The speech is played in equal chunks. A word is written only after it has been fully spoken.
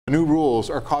New rules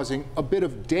are causing a bit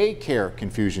of daycare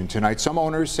confusion tonight. Some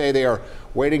owners say they are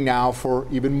waiting now for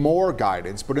even more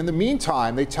guidance. But in the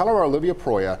meantime, they tell our Olivia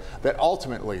Proya that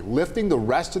ultimately lifting the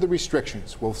rest of the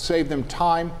restrictions will save them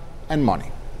time and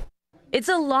money. It's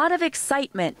a lot of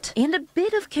excitement and a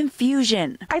bit of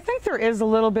confusion. I think there is a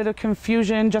little bit of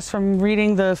confusion just from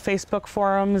reading the Facebook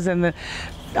forums and the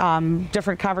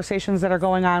different conversations that are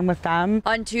going on with them.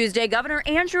 On Tuesday, Governor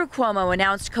Andrew Cuomo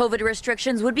announced COVID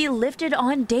restrictions would be lifted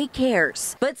on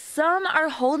daycares, but some are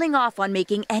holding off on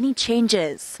making any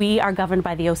changes. We are governed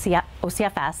by the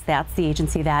OCFS. That's the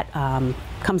agency that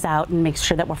comes out and makes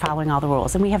sure that we're following all the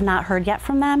rules. And we have not heard yet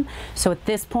from them. So at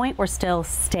this point, we're still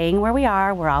staying where we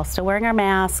are. We're all still wearing our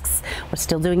masks. We're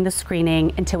still doing the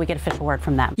screening until we get official word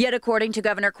from them. Yet, according to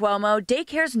Governor Cuomo,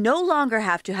 daycares no longer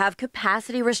have to have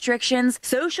capacity restrictions,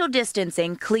 social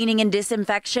distancing, cleaning and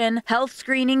disinfection, health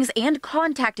screenings, and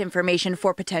contact information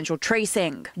for potential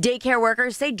tracing. Daycare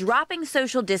workers say dropping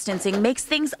social distancing makes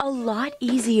things a lot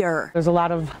easier. There's a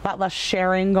lot less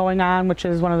sharing going on, which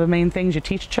is one of the main things you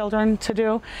teach children to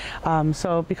do.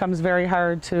 So it becomes very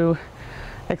hard to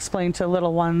explain to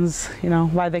little ones,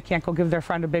 why they can't go give their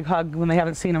friend a big hug when they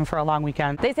haven't seen them for a long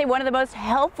weekend. They say one of the most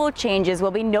helpful changes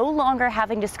will be no longer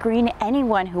having to screen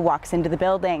anyone who walks into the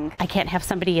building. I can't have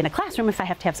somebody in a classroom if I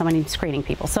have to have someone screening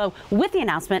people. So with the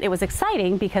announcement, it was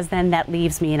exciting because then that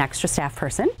leaves me an extra staff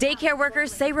person. Daycare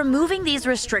workers say removing these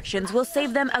restrictions will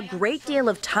save them a great deal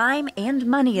of time and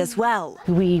money as well.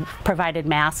 We provided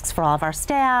masks for all of our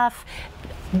staff.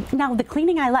 Now, the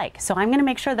cleaning I like, so I'm going to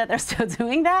make sure that they're still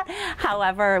doing that.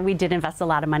 However, we did invest a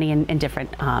lot of money in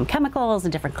different chemicals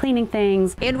and different cleaning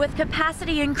things. And with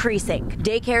capacity increasing,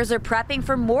 daycares are prepping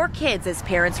for more kids as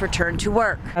parents return to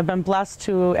work. I've been blessed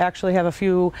to actually have a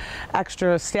few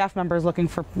extra staff members looking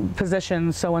for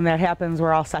positions, so when that happens,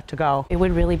 we're all set to go. It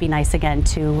would really be nice again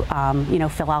to,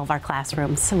 fill all of our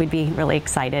classrooms. So we'd be really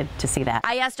excited to see that.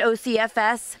 I asked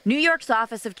OCFS, New York's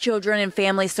Office of Children and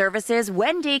Family Services,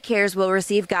 when daycares will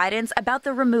receive guidance about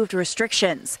the removed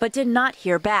restrictions, but did not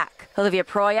hear back. Olivia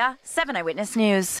Proya, 7 Eyewitness News.